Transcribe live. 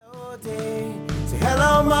Say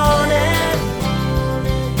hello morning,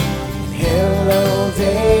 and hello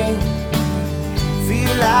day.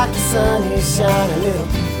 Feel like the sun is shining a little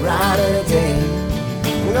brighter today.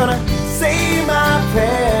 I'm gonna say my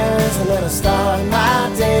prayers and then I'll start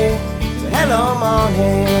my day. So hello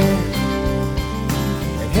morning,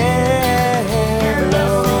 and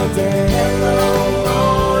hello day. Hello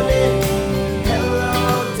morning,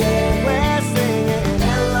 hello day. We're singing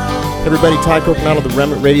hello. Everybody, Todd Coconut of the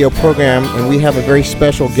Remnant Radio program, and we have a very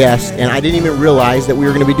special guest, and I didn't even realize that we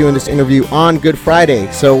were going to be doing this interview on Good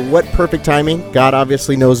Friday. So what perfect timing. God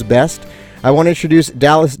obviously knows best. I want to introduce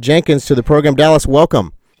Dallas Jenkins to the program. Dallas,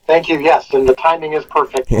 welcome. Thank you. Yes, and the timing is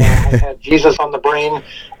perfect. I had Jesus on the brain.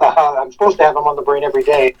 I'm supposed to have him on the brain every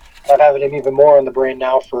day. I've had him even more on the brain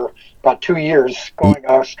now for about 2 years going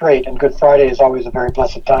straight, and Good Friday is always a very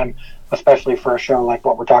blessed time, especially for a show like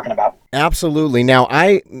what we're talking about. Absolutely. Now,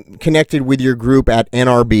 I connected with your group at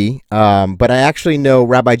NRB, but I actually know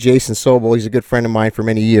Rabbi Jason Sobel. He's a good friend of mine for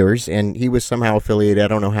many years, and he was somehow affiliated. I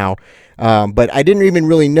don't know how. But I didn't even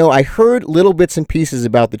really know. I heard little bits and pieces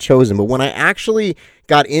about The Chosen, but when I actually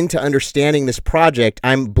got into understanding this project,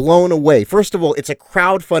 I'm blown away. First of all, it's a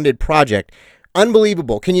crowd-funded project.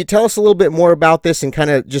 Unbelievable. Can you tell us a little bit more about this and kind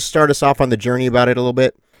of just start us off on the journey about it a little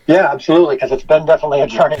bit? Yeah, absolutely, because it's been definitely a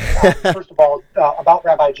journey. First of all, about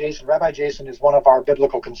Rabbi Jason. Rabbi Jason is one of our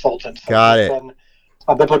biblical consultants. Got it. He's been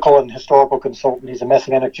a biblical and historical consultant. He's a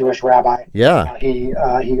Messianic Jewish rabbi. Yeah.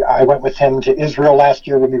 I went with him to Israel last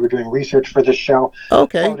year when we were doing research for this show.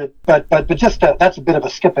 Okay. But just that's a bit of a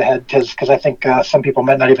skip ahead because I think some people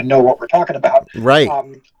might not even know what we're talking about. Right.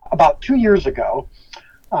 About 2 years ago,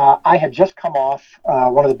 I had just come off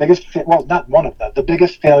one of the biggest, the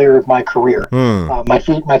biggest failure of my career.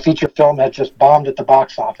 My feature film had just bombed at the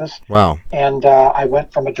box office. Wow. And I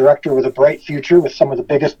went from a director with a bright future with some of the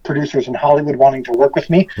biggest producers in Hollywood wanting to work with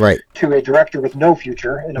me, right, to a director with no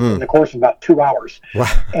future in the course of about 2 hours. Wow.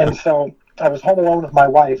 And so I was home alone with my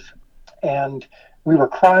wife, and we were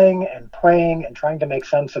crying and praying and trying to make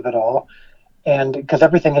sense of it all. And because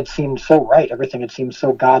everything had seemed so right, everything had seemed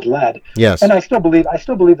so God-led. Yes. And I still believe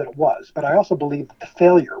that it was, but I also believe that the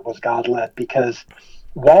failure was God-led, because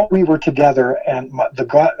while we were together, and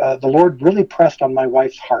the Lord really pressed on my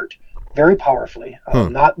wife's heart very powerfully,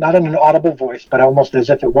 not in an audible voice, but almost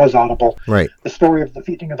as if it was audible. Right. The story of the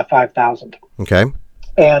feeding of the 5,000. Okay.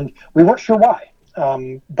 And we weren't sure why,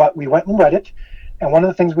 but we went and read it. And one of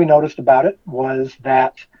the things we noticed about it was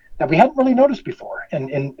that we hadn't really noticed before,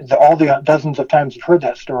 and all the dozens of times you've heard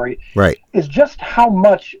that story, right, is just how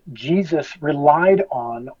much Jesus relied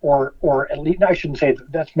on, or at least, I shouldn't say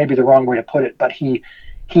that's maybe the wrong way to put it, but he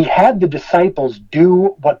had the disciples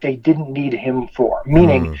do what they didn't need him for,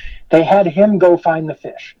 meaning they had him go find the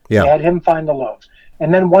fish, they had him find the loaves,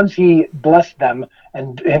 and then once he blessed them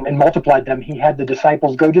and multiplied them, he had the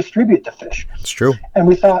disciples go distribute the fish. It's true. And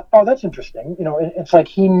we thought, oh, that's interesting. It's like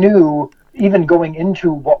he knew, even going into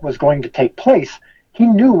what was going to take place, he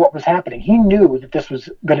knew what was happening. He knew that this was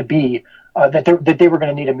going to be, that they were going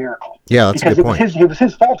to need a miracle. Yeah, that's because a good point. It was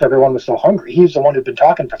his fault everyone was so hungry. He's the one who'd been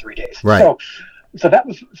talking for 3 days. Right.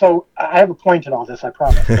 So I have a point in all this, I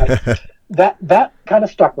promise. But that kind of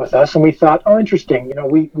stuck with us, and we thought, oh, interesting.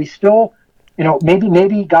 We still,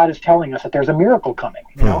 maybe God is telling us that there's a miracle coming,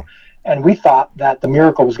 you know. And we thought that the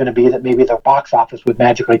miracle was going to be that maybe the box office would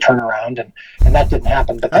magically turn around, and that didn't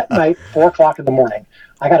happen. But that night, 4:00 in the morning,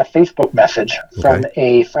 I got a Facebook message from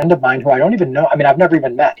a friend of mine who I don't even know. I mean, I've never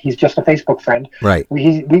even met. He's just a Facebook friend. Right.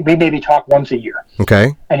 We maybe talk once a year.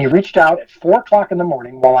 Okay. And he reached out at 4:00 in the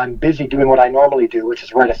morning while I'm busy doing what I normally do, which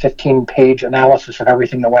is write a 15-page analysis of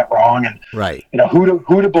everything that went wrong, and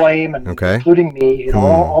who to blame, and including me,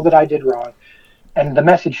 all that I did wrong. And the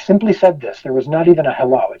message simply said this. There was not even a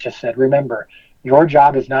hello. It just said, remember, your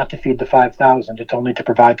job is not to feed the 5,000. It's only to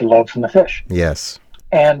provide the loaves and the fish. Yes.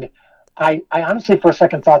 And I honestly, for a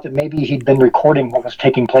second, thought that maybe he'd been recording what was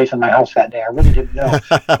taking place in my house that day. I really didn't know.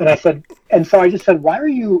 So I just said, why are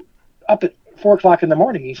you up at 4:00 in the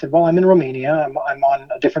morning? He said, well, I'm in Romania. I'm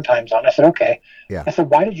on a different time zone. I said, okay. Yeah. I said,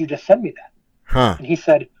 why did you just send me that? Huh. And he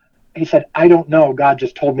said, I don't know. God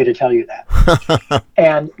just told me to tell you that.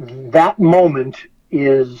 And that moment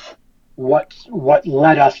is what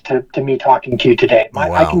led us to me talking to you today.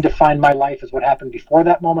 I can define my life as what happened before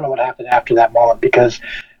that moment and what happened after that moment, because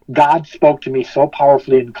God spoke to me so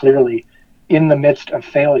powerfully and clearly in the midst of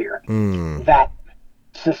failure that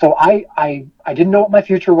so I I didn't know what my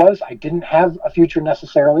future was. I didn't have a future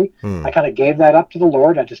necessarily. I kind of gave that up to the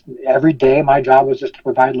Lord. Every day my job was just to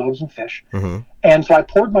provide loaves and fish. And so I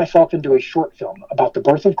poured myself into a short film about the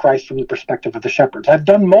birth of Christ from the perspective of the shepherds. I've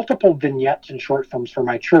done multiple vignettes and short films for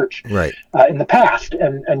my church in the past,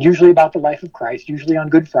 and usually about the life of Christ, usually on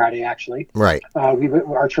Good Friday, actually. Right.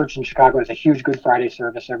 Our church in Chicago has a huge Good Friday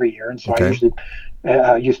service every year, and so I usually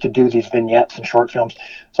used to do these vignettes and short films.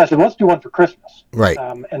 So I said, let's do one for Christmas. Right.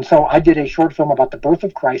 And so I did a short film about the birth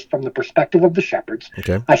of Christ from the perspective of the shepherds.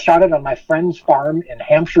 Okay. I shot it on my friend's farm in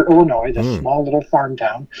Hampshire, Illinois, this small little farm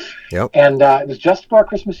town. Yep. And it was just for our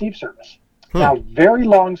Christmas Eve service. Now, very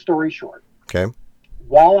long story short. Okay.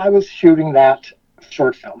 While I was shooting that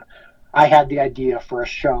short film, I had the idea for a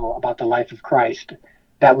show about the life of Christ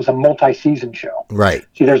that was a multi-season show. Right.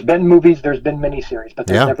 See, there's been movies, there's been miniseries, but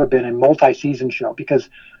there's never been a multi-season show because,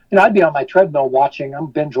 I'd be on my treadmill I'm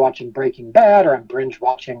binge watching Breaking Bad, or I'm binge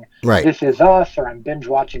watching This Is Us, or I'm binge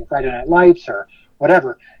watching Friday Night Lights, or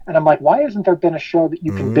whatever. And I'm like, why hasn't there been a show that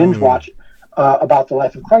you can binge watch about the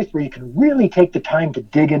life of Christ, where you can really take the time to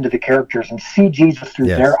dig into the characters and see Jesus through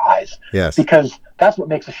their eyes? Yes. Because that's what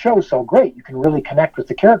makes a show so great. You can really connect with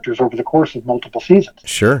the characters over the course of multiple seasons.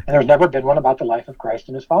 Sure. And there's never been one about the life of Christ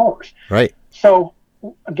and his followers. Right. So,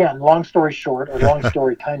 again, long story short, or long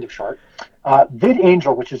story kind of short,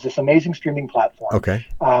 VidAngel, which is this amazing streaming platform,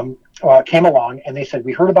 came along and they said,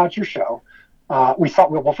 we heard about your show. We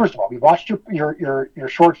thought, well, first of all, we watched your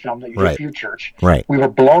short film that you did for your church. Right. We were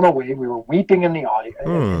blown away. We were weeping in the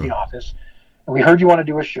office. And we heard you want to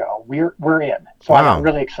do a show. We're in. So I got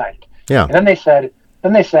really excited. Yeah. And then they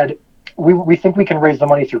said, we think we can raise the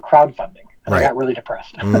money through crowdfunding. And I got really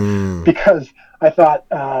depressed because I thought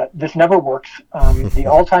this never works. The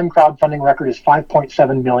all-time crowdfunding record is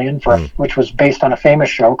 $5.7 million, which was based on a famous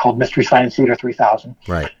show called Mystery Science Theater 3000.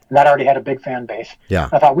 Right. And that already had a big fan base. Yeah.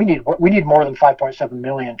 I thought we need more than $5.7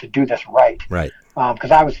 million to do this right. Right.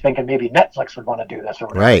 Because I was thinking maybe Netflix would want to do this or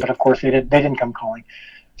whatever. Right. But of course they didn't come calling.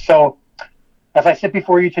 So as I sit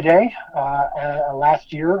before you today,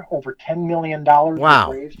 last year, over $10 million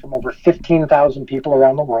was raised from over 15,000 people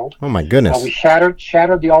around the world. Oh my goodness! We shattered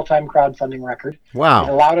the all-time crowdfunding record. Wow! It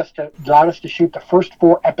allowed us to shoot the first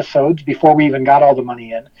 4 episodes before we even got all the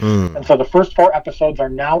money in. And so the first 4 episodes are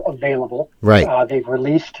now available. Right. They've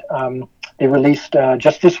released. They released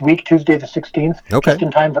just this week, Tuesday the 16th, just in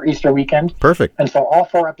time for Easter weekend. Perfect. And so all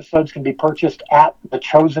 4 episodes can be purchased at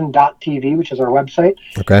thechosen.tv, which is our website.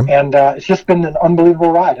 Okay. And it's just been an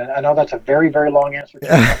unbelievable ride. And I know that's a very, very long answer to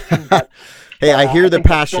your question, but hey, I hear the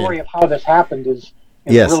passion. The story of how this happened is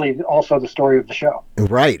really also the story of the show.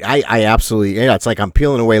 Right. I absolutely, it's like I'm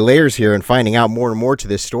peeling away layers here and finding out more and more to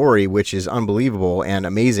this story, which is unbelievable and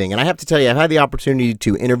amazing. And I have to tell you, I've had the opportunity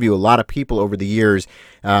to interview a lot of people over the years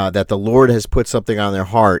that the Lord has put something on their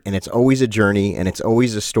heart, and it's always a journey and it's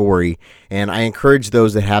always a story. And I encourage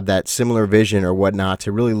those that have that similar vision or whatnot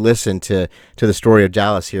to really listen to the story of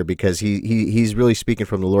Dallas here, because he's really speaking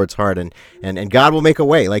from the Lord's heart, and God will make a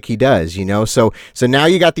way like he does, So now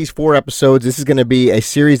you got these 4 episodes. This is going to be a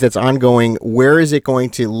series that's ongoing. Where is it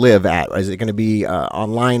going to live at? Is it going to be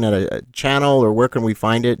online at a channel, or where can we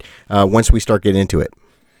find it once we start getting into it?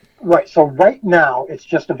 Right. So right now it's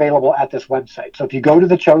just available at this website. So if you go to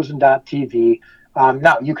thechosen.tv,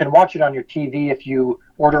 now you can watch it on your TV if you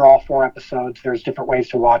order all 4 episodes. There's different ways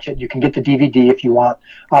to watch it. You can get the DVD if you want.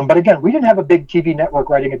 But again, we didn't have a big TV network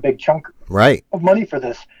writing a big chunk of money for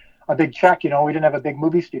this, a big check. We didn't have a big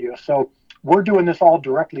movie studio. So we're doing this all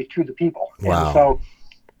directly to the people. Wow. And so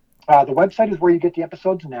the website is where you get the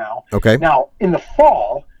episodes now. Okay. Now, in the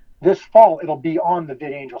fall, this fall, it'll be on the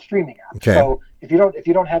VidAngel streaming app. Okay. So if you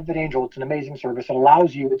don't have VidAngel, it's an amazing service. It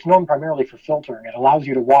allows you. It's known primarily for filtering. It allows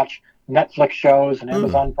you to watch Netflix shows and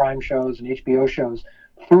Amazon Prime shows and HBO shows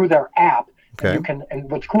through their app. Okay. And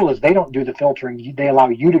what's cool is they don't do the filtering. They allow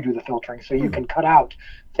you to do the filtering, so you can cut out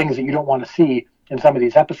things that you don't want to see in some of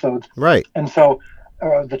these episodes. Right. And so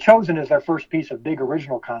The Chosen is their first piece of big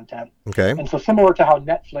original content. Okay. And so similar to how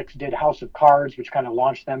Netflix did House of Cards, which kind of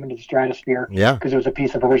launched them into the stratosphere. Yeah. Because it was a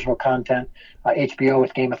piece of original content. HBO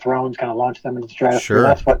with Game of Thrones kind of launched them into the stratosphere.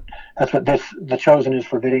 Sure. That's what The Chosen is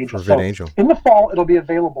for VidAngel. For VidAngel. So in the fall, it'll be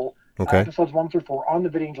available. Okay. Episodes 1 through 4 on the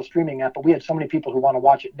VidAngel streaming app. But we had so many people who want to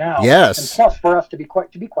watch it now. Yes. And plus, for us to be quite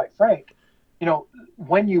frank,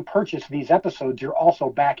 when you purchase these episodes, you're also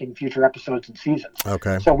backing future episodes and seasons.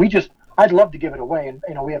 Okay. So I'd love to give it away. And,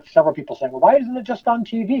 we have several people saying, well, why isn't it just on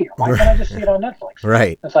TV? Or why can't I just see it on Netflix?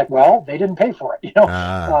 Right. It's like, well, they didn't pay for it,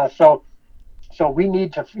 So So we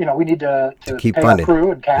need to keep pay funding. our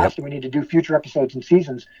crew and cast, Yep. and we need to do future episodes and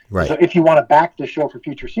seasons. Right. So if you want to back the show for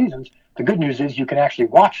future seasons, the good news is you can actually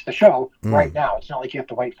watch the show right now. It's not like you have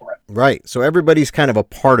to wait for it. Right. So everybody's kind of a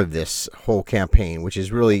part of this whole campaign, which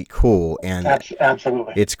is really cool. And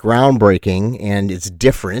Absolutely. it's groundbreaking and it's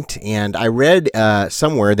different. And I read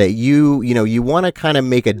somewhere that you want to kind of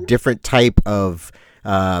make a different type of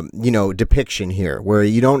depiction here, where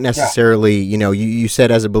you don't necessarily, you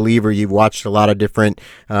said as a believer, you've watched a lot of different,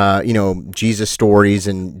 Jesus stories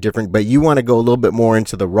and different, but you want to go a little bit more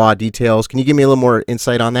into the raw details. Can you give me a little more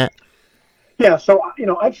insight on that? Yeah, so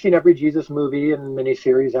I've seen every Jesus movie and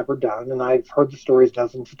miniseries ever done, and I've heard the stories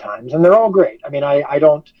dozens of times, and they're all great. I mean, I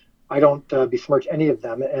don't besmirch any of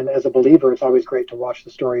them, and as a believer, it's always great to watch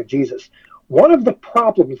the story of Jesus. One of the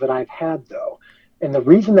problems that I've had, though, and the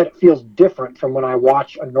reason that it feels different from when I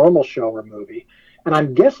watch a normal show or movie, and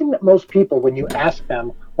I'm guessing that most people, when you ask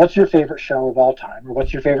them, what's your favorite show of all time, or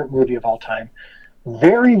what's your favorite movie of all time,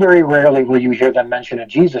 very, very rarely will you hear them mention a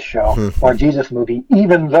Jesus show or a Jesus movie,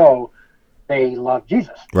 even though they love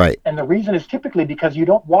Jesus. Right. And the reason is typically because you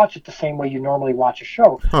don't watch it the same way you normally watch a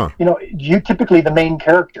show. Huh. You typically, the main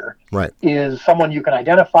character Right. is someone you can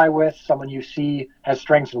identify with, someone you see has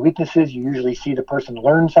strengths and weaknesses. You usually see the person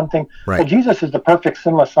learn something. Right. Well, Jesus is the perfect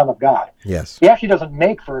sinless Son of God. Yes. He actually doesn't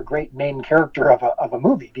make for a great main character of a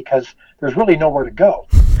movie because there's really nowhere to go.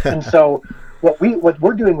 And so what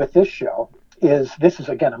we're doing with this show is, this is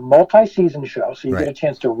again a multi-season show, so you Right. get a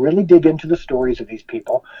chance to really dig into the stories of these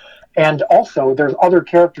people. And also, there's other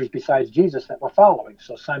characters besides Jesus that we're following.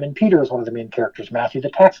 So Simon Peter is one of the main characters, Matthew the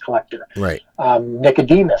tax collector, Right.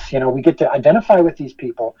 Nicodemus. We get to identify with these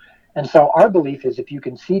people. And so our belief is if you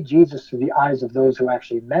can see Jesus through the eyes of those who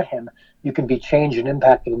actually met him, you can be changed and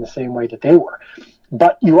impacted in the same way that they were.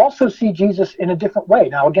 But you also see Jesus in a different way.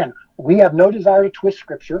 Now, again, we have no desire to twist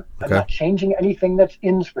Scripture. I'm Okay. not changing anything that's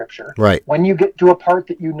in Scripture. Right. When you get to a part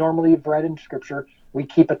that you normally have read in Scripture, we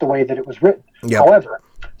keep it the way that it was written. Yep. However,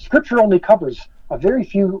 Scripture only covers a very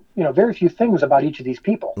few things about each of these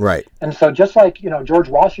people. Right. And so just like, George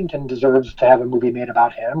Washington deserves to have a movie made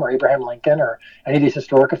about him, or Abraham Lincoln, or any of these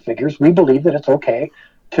historical figures, we believe that it's okay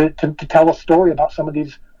to tell a story about some of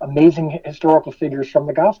these amazing historical figures from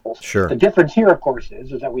the Gospels. Sure. The difference here, of course,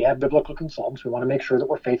 is that we have biblical consultants. We want to make sure that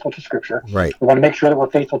we're faithful to Scripture. Right. We want to make sure that we're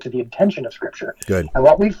faithful to the intention of Scripture. Good. And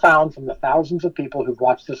what we've found from the thousands of people who've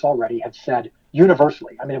watched this already have said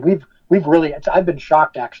universally, I mean, we've really, I've been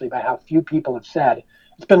shocked actually by how few people have said,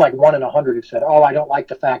 it's been like 1 in 100 who've said, oh, I don't like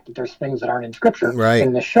the fact that there's things that aren't in Scripture Right.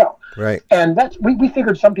 in this show. Right. And we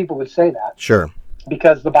figured some people would say that. Sure.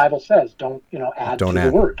 Because the Bible says, don't add Don't to add.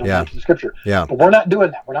 the word, don't Yeah. add to the Scripture. Yeah. But we're not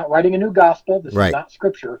doing that. We're not writing a new gospel. This Right. is not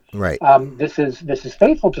Scripture. Right. This is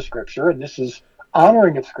faithful to Scripture, and this is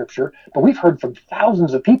honoring of Scripture. But we've heard from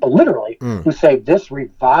thousands of people, literally, who say, this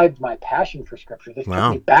revived my passion for Scripture. This Wow.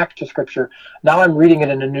 took me back to Scripture. Now I'm reading it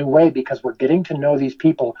in a new way because we're getting to know these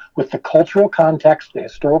people with the cultural context, the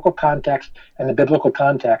historical context, and the biblical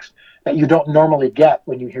context that you don't normally get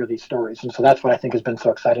when you hear these stories. And so that's what I think has been so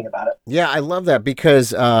exciting about it. Yeah, I love that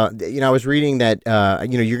because, I was reading that,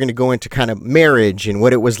 you're going to go into kind of marriage and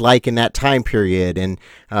what it was like in that time period and,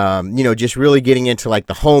 just really getting into like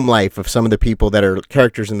the home life of some of the people that are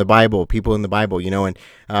characters in the Bible, people in the Bible, and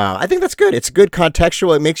I think that's good. It's good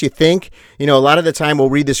contextual. It makes you think, a lot of the time we'll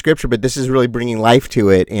read the Scripture, but this is really bringing life to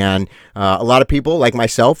it. And a lot of people like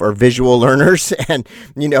myself are visual learners and,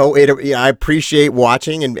 I appreciate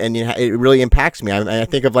watching and it really impacts me. I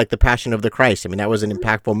think of like the Passion of the Christ. I mean, that was an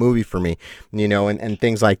impactful movie for me, and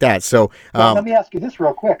things like that. So let me ask you this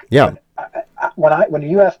real quick. Yeah. When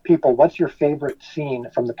you ask people, what's your favorite scene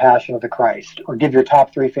from the Passion of the Christ, or give your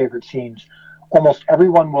top 3 favorite scenes, almost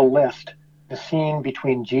everyone will list the scene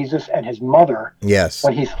between Jesus and his mother. Yes.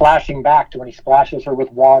 When he's flashing back to when he splashes her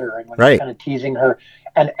with water and when Right. he's kind of teasing her,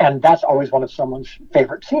 and that's always one of someone's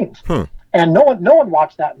favorite scenes. Hmm. And no one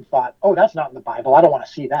watched that and thought, oh, that's not in the Bible. I don't want to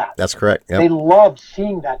see that. That's correct. Yep. They loved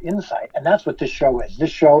seeing that insight. And that's what this show is. This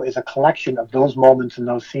show is a collection of those moments and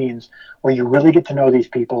those scenes where you really get to know these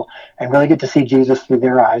people and really get to see Jesus through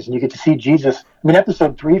their eyes. And you get to see Jesus. I mean,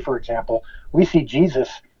 episode 3, for example, we see Jesus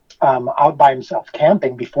out by himself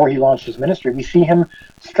camping before he launched his ministry. We see him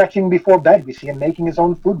stretching before bed. We see him making his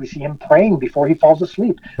own food. We see him praying before he falls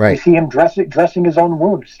asleep. Right. We see him dressing his own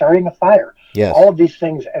wound, starting a fire. Yes. All of these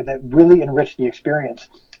things that really enrich the experience.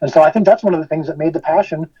 And so I think that's one of the things that made the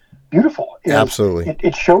Passion beautiful. Absolutely.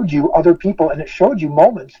 It showed you other people, and it showed you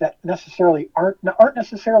moments that necessarily aren't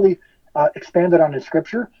necessarily expanded on in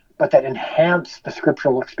Scripture, but that enhance the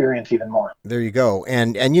scriptural experience even more. There you go.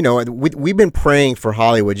 And we've been praying for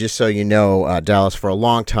Hollywood, just so you know, Dallas, for a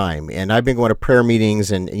long time. And I've been going to prayer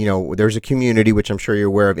meetings, and, there's a community, which I'm sure you're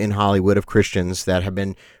aware of, in Hollywood, of Christians that have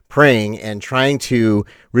been praying and trying to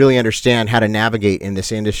really understand how to navigate in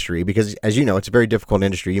this industry, because, as you know, it's a very difficult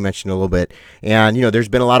industry. You mentioned a little bit. And, there's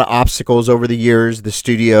been a lot of obstacles over the years, the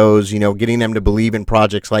studios, getting them to believe in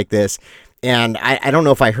projects like this. And I don't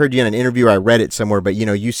know if I heard you in an interview or I read it somewhere, but,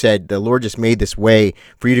 you said the Lord just made this way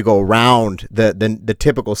for you to go around the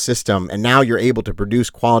typical system. And now you're able to produce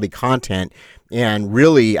quality content. And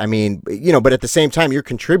really, but at the same time, you're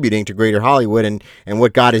contributing to Greater Hollywood and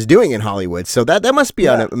what God is doing in Hollywood. So that must be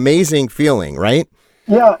an amazing feeling, right?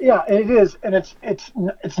 Yeah, it is, and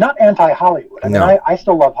it's not anti-Hollywood. I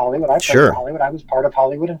still love Hollywood. I played for Hollywood. I was part of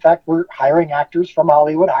Hollywood. In fact, we're hiring actors from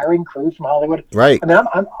Hollywood, hiring crews from Hollywood. Right.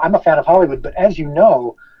 I'm a fan of Hollywood, but as you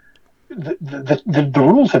know, the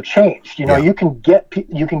rules have changed. You can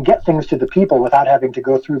get things to the people without having to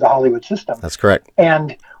go through the Hollywood system. That's correct.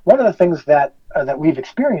 And one of the things that we've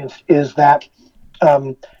experienced is that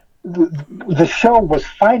the show was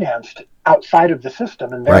financed outside of the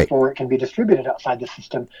system, and therefore it can be distributed outside the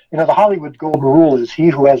system. The Hollywood golden rule is he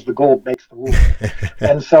who has the gold makes the rules.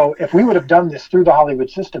 And so if we would have done this through the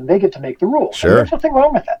Hollywood system, they get to make the rules. Sure. And there's nothing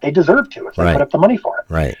wrong with that. They deserve to if they put up the money for it.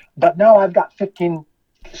 Right. But now I've got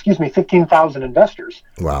 15,000 investors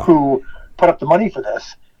who put up the money for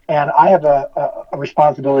this, and I have a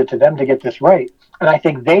responsibility to them to get this right. And I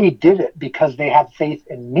think they did it because they have faith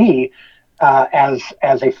in me as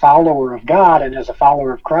a follower of God and as a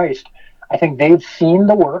follower of Christ. I think they've seen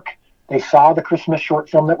the work. They saw the Christmas short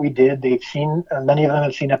film that we did. They've seen, many of them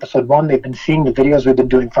have seen episode 1. They've been seeing the videos we've been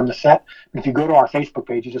doing from the set. If you go to our Facebook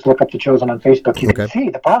page, you just look up The Chosen on Facebook, you can see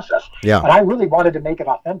the process. Yeah. And I really wanted to make it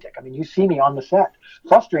authentic. You see me on the set,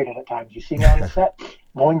 frustrated at times. You see me on the set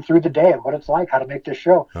going through the day and what it's like, how to make this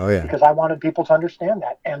show. Oh, yeah. Because I wanted people to understand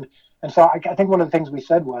that. And so I think one of the things we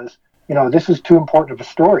said was, this is too important of a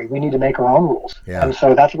story. We need to make our own rules. Yeah. And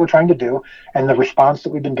so that's what we're trying to do. And the response that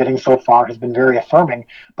we've been getting so far has been very affirming.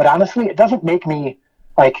 But honestly, it doesn't make me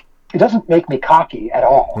cocky at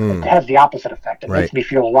all. It has the opposite effect. It makes me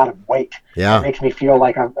feel a lot of weight. Yeah. It makes me feel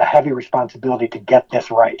like a heavy responsibility to get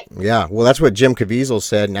this right. Yeah. Well, that's what Jim Caviezel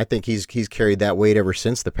said, and I think he's carried that weight ever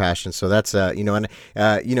since The Passion. So that's I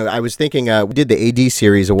was thinking we did the AD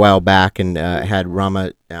series a while back and had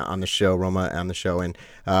Roma on the show, and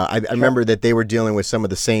I remember that they were dealing with some of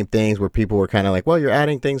the same things where people were kind of like, well, you're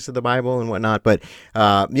adding things to the Bible and whatnot, but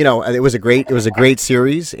it was a great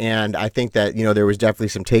series, and I think that there was definitely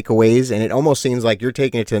some takeaways, and it almost seems like you're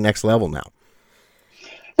taking it to the next level now.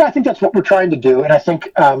 Yeah, I think that's what we're trying to do, and I think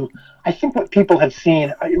what people have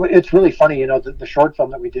seen, it's really funny, the short film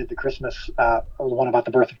that we did, the Christmas, the one about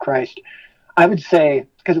the birth of Christ, I would say,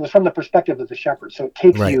 because it was from the perspective of the shepherds, so it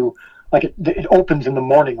takes you, like it opens in the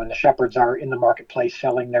morning when the shepherds are in the marketplace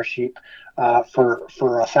selling their sheep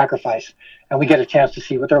for a sacrifice, and we get a chance to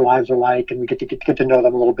see what their lives are like, and we get to know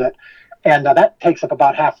them a little bit, and that takes up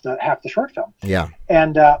about half the short film. Yeah.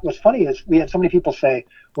 And what's funny is we had so many people say,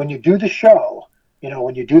 when you do the show,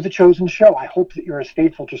 when you do the Chosen show, I hope that you're as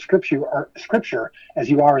faithful to scripture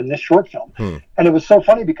as you are in this short film. And it was so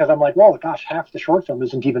funny because I'm like, well, gosh, half the short film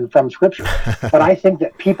isn't even from scripture. But I think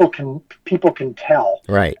that people can tell.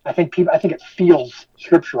 Right. I think it feels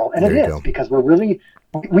scriptural, and it is, because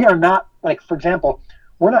we are not, like, for example,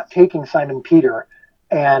 we're not taking Simon Peter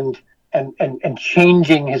and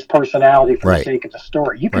changing his personality for the sake of the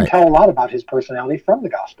story. You can tell a lot about his personality from the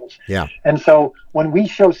Gospels. Yeah. And so when we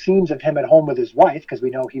show scenes of him at home with his wife, because we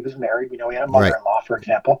know he was married, we know he had a mother-in-law, for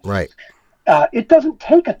example. Right. It doesn't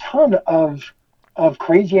take a ton of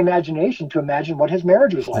crazy imagination to imagine what his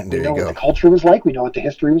marriage was like. We know what the culture was like. We know what the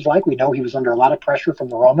history was like. We know he was under a lot of pressure from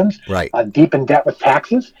the Romans. Right. Deep in debt with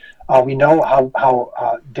taxes. We know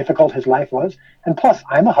how difficult his life was. And plus,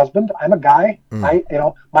 I'm a husband. I'm a guy.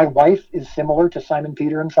 My wife is similar to Simon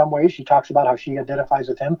Peter in some ways. She talks about how she identifies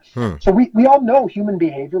with him. So we all know human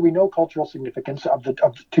behavior. We know cultural significance of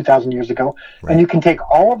 2,000 years ago. And you can take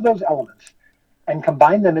all of those elements and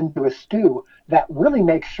combine them into a stew that really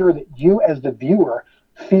makes sure that you, as the viewer,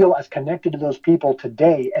 feel as connected to those people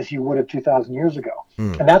today as you would have 2,000 years ago.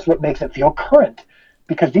 And that's what makes it feel current,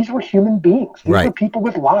 because these were human beings. These were people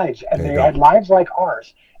with lives, and they had lives like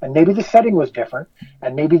ours. And maybe the setting was different,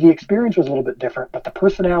 and maybe the experience was a little bit different, but the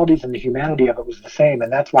personalities and the humanity of it was the same.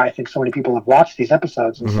 And that's why I think so many people have watched these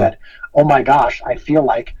episodes and said, oh my gosh, I feel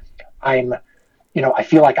like I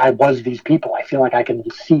was these people. I feel like I can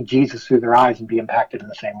see Jesus through their eyes and be impacted in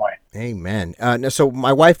the same way. Amen. So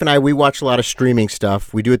my wife and I, we watch a lot of streaming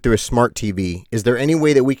stuff. We do it through a smart TV. Is there any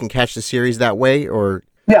way that we can catch the series that way, or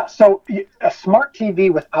Yeah, so a smart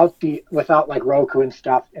TV without like Roku and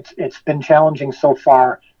stuff, it's been challenging so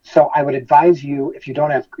far. So I would advise you, if you don't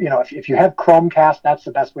have, if you have Chromecast, that's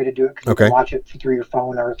the best way to do it, because you Okay. can watch it through your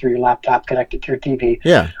phone or through your laptop connected to your TV.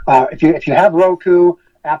 Yeah. If you have Roku,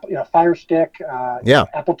 Apple, Fire Stick, Yeah.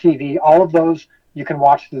 Apple TV, all of those you can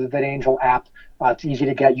watch through the VidAngel app. It's easy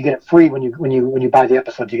to get. You get it free when you buy the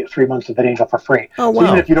episodes. You get 3 months of VidAngel for free. Oh, So wow.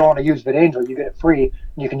 even if you don't want to use VidAngel, you get it free,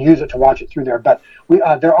 and you can use it to watch it through there. But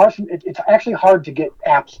there are some. It's actually hard to get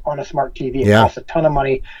apps on a smart TV. It Yeah. costs a ton of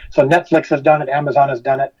money. So Netflix has done it. Amazon has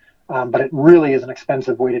done it. But it really is an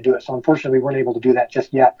expensive way to do it. So unfortunately, we weren't able to do that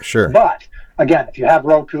just yet. Sure. But again, if you have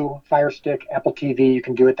Roku, Fire Stick, Apple TV, you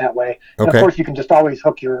can do it that way. And Okay. of course, you can just always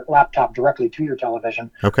hook your laptop directly to your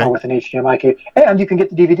television Okay. with an HDMI cable. And you can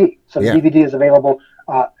get the DVD. So the Yeah. DVD is available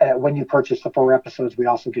when you purchase the 4 episodes. We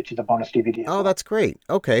also get you the bonus DVD. Oh, that's great.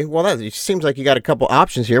 Okay. Well, it seems like you got a couple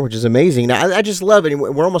options here, which is amazing. Now, I just love it.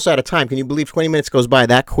 We're almost out of time. Can you believe 20 minutes goes by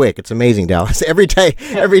that quick? It's amazing, Dallas. Every day,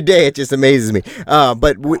 it just amazes me.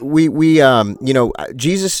 But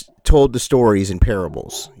Jesus told the stories in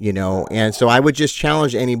parables, and so I would just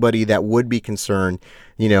challenge anybody that would be concerned,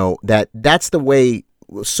 that's the way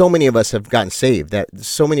so many of us have gotten saved, that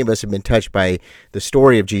so many of us have been touched by the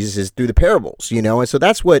story of Jesus is through the parables, and so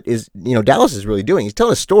that's what is, Dallas is really doing. He's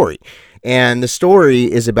telling a story, and the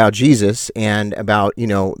story is about Jesus and about,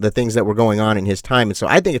 the things that were going on in his time. And so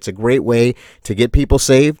I think it's a great way to get people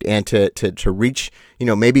saved and to reach,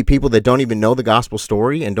 maybe people that don't even know the gospel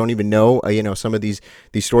story and don't even know, some of these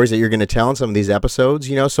stories that you're going to tell in some of these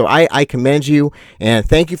episodes, so I commend you and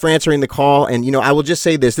thank you for answering the call. And, I will just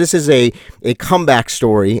say this is a comeback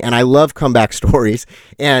story, and I love comeback stories.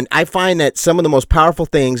 And I find that some of the most powerful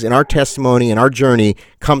things in our testimony and our journey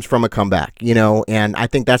comes from a comeback, and I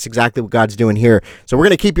think that's exactly what God's doing here. So we're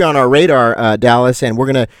going to keep you on our radar, Dallas, and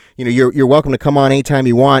we're going to, you're welcome to come on anytime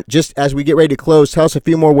you want. Just as we get ready to close, tell us a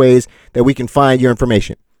few more ways that we can find your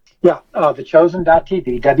information. Yeah,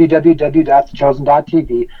 thechosen.tv,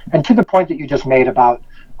 www.thechosen.tv. And to the point that you just made about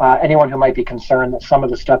anyone who might be concerned that some of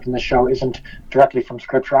the stuff in the show isn't directly from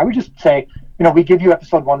Scripture, I would just say, we give you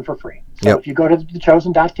episode 1 for free. So if you go to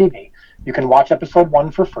thechosen.tv, you can watch episode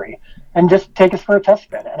 1 for free and just take us for a test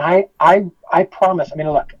spin. And I promise,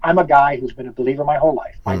 look, I'm a guy who's been a believer my whole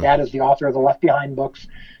life. My dad is the author of the Left Behind books.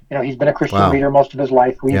 He's been a Christian reader most of his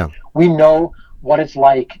life. We know what it's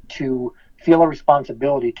like to feel a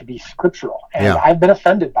responsibility to be scriptural. And I've been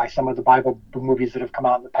offended by some of the Bible movies that have come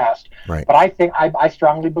out in the past. Right. But I think I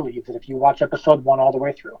strongly believe that if you watch episode 1 all the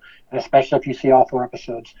way through, and especially if you see all 4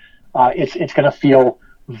 episodes, it's going to feel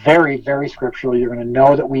very, very scriptural. You're going to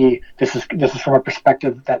know that this is from a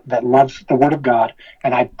perspective that loves the Word of God.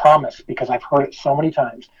 And I promise, because I've heard it so many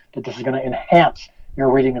times, that this is going to enhance your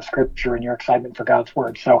reading of Scripture and your excitement for God's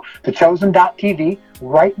Word. So thechosen.tv,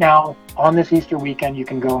 right now on this Easter weekend, you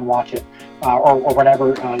can go and watch it, or whenever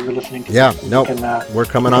you're listening to it. We're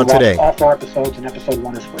coming on today. All 4 episodes, and episode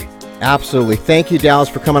 1 is free. Absolutely. Thank you, Dallas,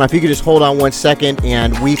 for coming on. If you could just hold on 1 second,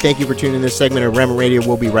 and we thank you for tuning in this segment of Rhema Radio.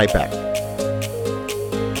 We'll be right back.